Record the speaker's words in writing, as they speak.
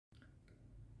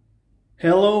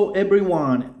Hello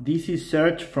everyone, this is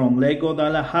Serge from Lego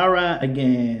Guadalajara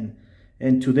again,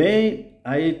 and today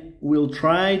I will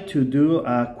try to do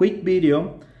a quick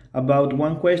video about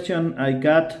one question I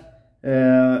got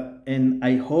and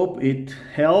I hope it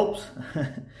helps.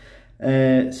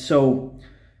 So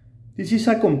this is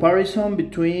a comparison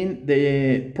between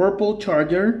the purple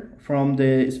charger from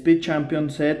the Speed Champion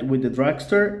set with the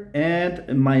dragster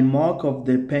and my mock of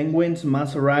the Penguin's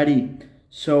Maserati.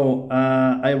 So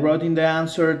I wrote in the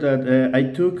answer that I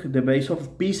took the base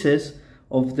of pieces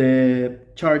of the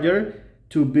charger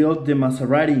to build the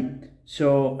Maserati.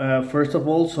 So first of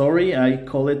all, sorry, I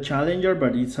call it Challenger,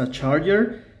 but it's a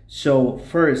charger. So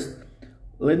first,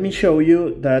 let me show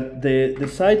you that the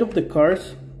side of the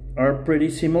cars are pretty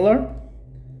similar.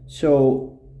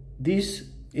 So this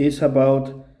is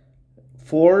about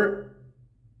 4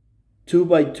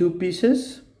 2x2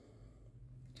 pieces.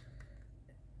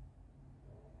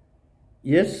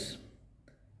 Yes,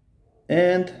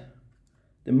 and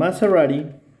the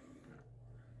Maserati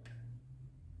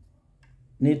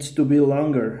needs to be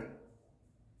longer,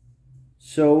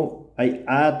 so I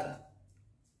add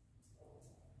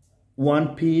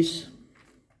one piece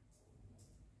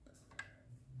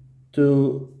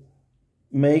to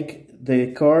make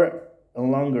the car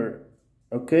longer.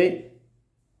 Okay,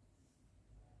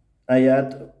 I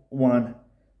add one,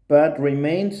 but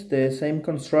remains the same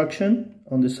construction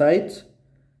on the sides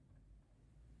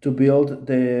to build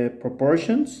the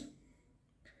proportions,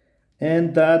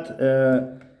 and that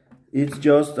it's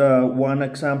just one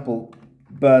example,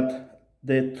 but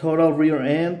the total rear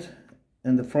end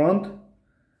and the front,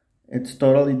 it's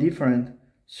totally different.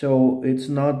 So it's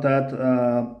not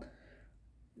that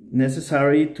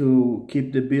necessary to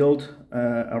keep the build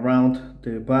around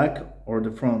the back or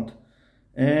the front.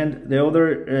 And the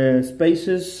other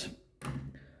spaces,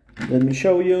 let me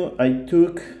show you. I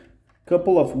took a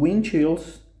couple of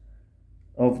windshields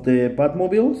of the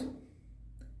Batmobiles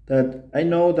that I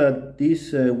know that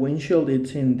this windshield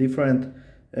it's in different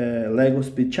Lego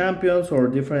Speed Champions or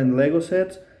different Lego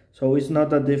sets, so it's not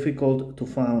that difficult to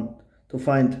find.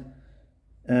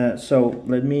 So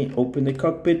let me open the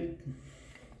cockpit,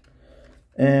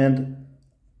 and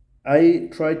I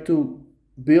try to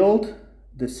build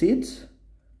the seats.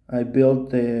 I built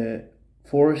the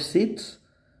 4 seats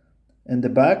and the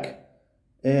back,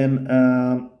 and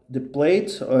the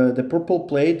plates, the purple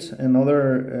plates and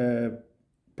other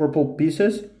purple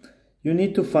pieces, you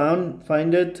need to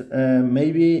find it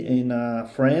maybe in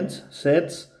Friends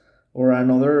sets or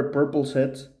another purple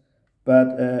sets,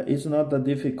 but it's not that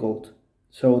difficult.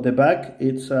 So the back,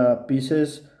 it's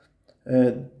pieces,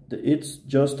 it's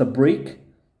just a brick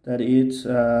that it's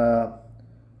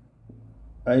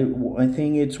I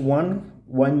think it's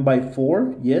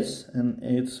 1x4, yes, and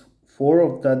it's 4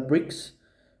 of that bricks.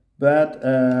 But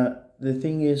the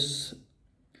thing is,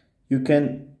 you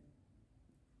can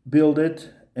build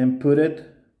it and put it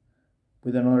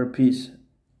with another piece.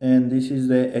 And this is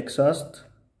the exhaust.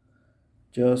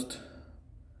 Just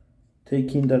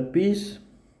taking that piece,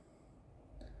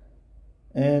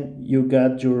 and you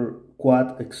got your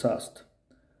quad exhaust.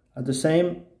 At the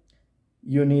same,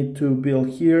 you need to build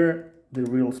here the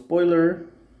real spoiler.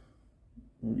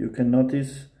 You can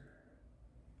notice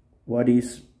what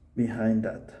is behind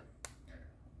that.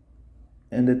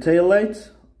 And the tail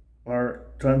lights are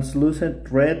translucent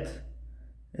red.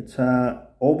 It's a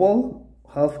oval,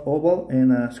 half oval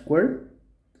and a square.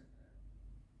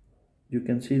 You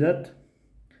can see that.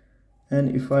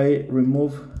 And if I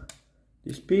remove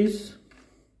this piece,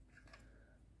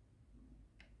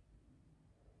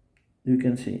 you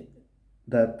can see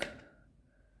that.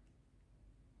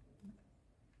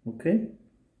 Okay,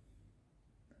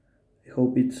 I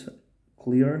hope it's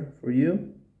clear for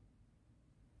you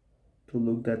to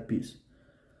look that piece.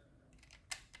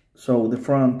 So the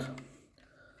front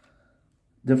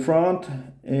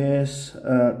is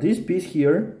this piece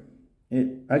here.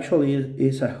 It actually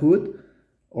is a hood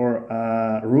or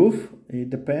a roof, it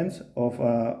depends, of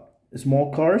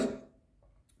small cars.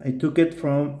 I took it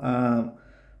from a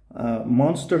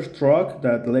monster truck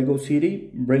that Lego City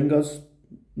bring us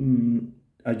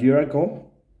a year ago,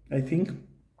 I think,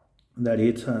 that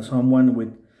it's someone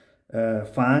with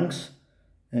fangs,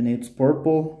 and it's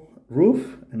purple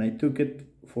roof, and I took it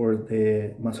for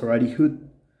the Maserati hood.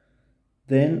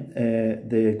 Then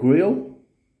the grill,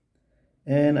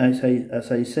 and as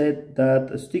I said,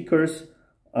 that stickers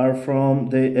are from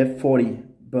the F40,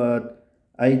 but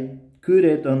I cut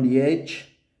it on the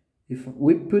edge. If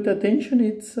we put attention,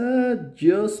 it's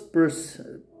just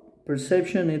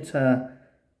perception, it's a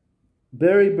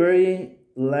very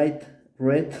light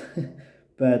red,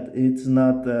 but it's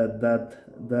not that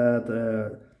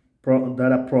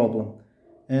data problem.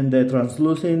 And the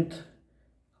translucent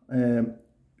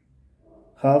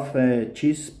half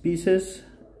cheese pieces,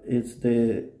 it's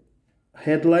the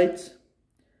headlights.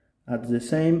 At the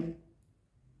same,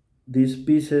 these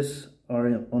pieces are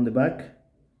on the back.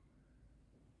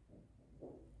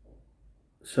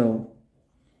 So,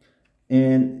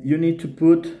 and you need to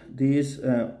put these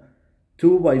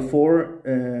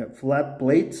 2x4 flat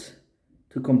plates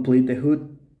to complete the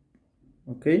hood.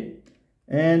 Okay,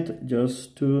 and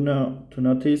just to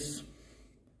notice,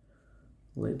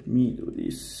 let me do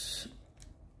this.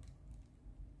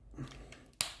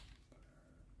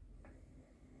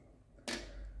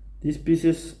 These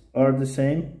pieces are the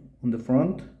same on the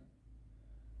front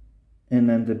and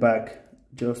on the back,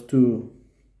 just to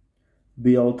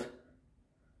build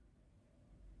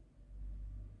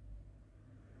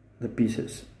the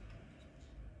pieces.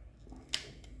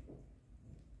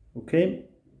 Okay,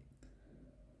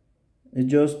 you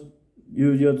just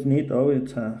need, oh,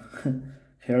 it's a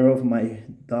hair of my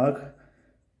dog,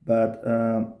 but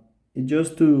it's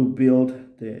just to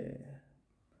build the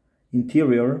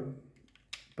interior,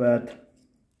 but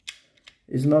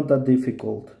it's not that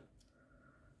difficult.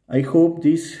 I hope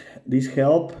this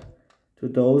help to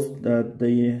those that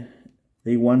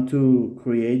they want to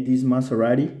create this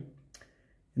Maserati,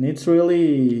 and it's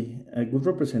really a good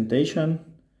representation.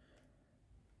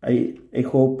 I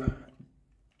hope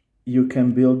you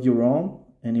can build your own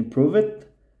and improve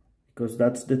it, because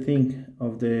that's the thing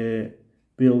of the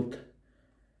build,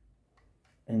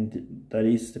 and that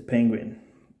is the Penguin.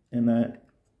 And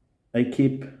I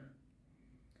keep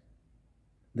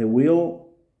the wheel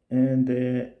and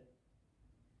the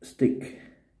stick,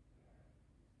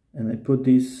 and I put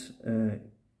this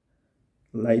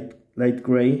light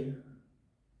gray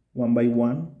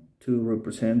 1x1 to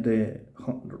represent the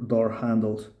door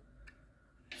handles.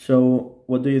 So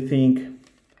what do you think?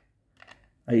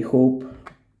 I hope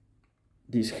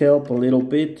this help a little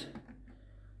bit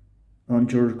on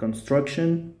your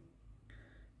construction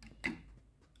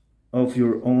of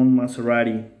your own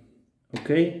Maserati.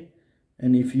 Okay,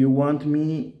 and if you want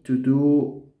me to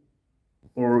do,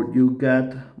 or you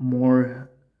got more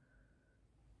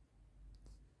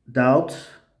doubts,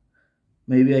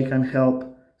 maybe I can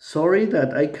help. Sorry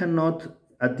that I cannot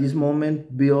at this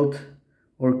moment build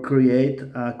or create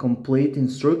complete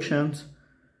instructions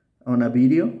on a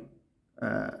video.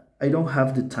 I don't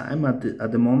have the time at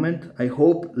the moment. I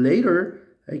hope later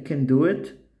I can do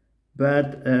it,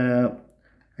 but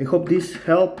I hope this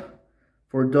help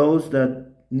for those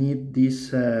that need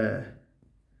this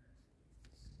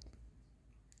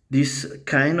this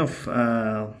kind of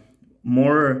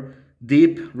more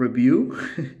deep review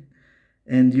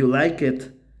and you like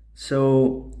it.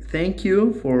 So thank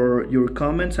you for your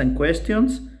comments and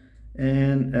questions,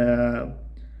 and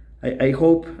I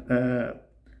hope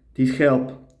this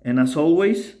help. And as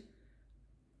always,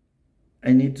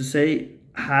 I need to say,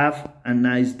 have a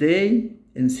nice day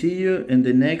and see you in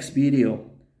the next video.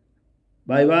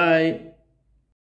 Bye bye.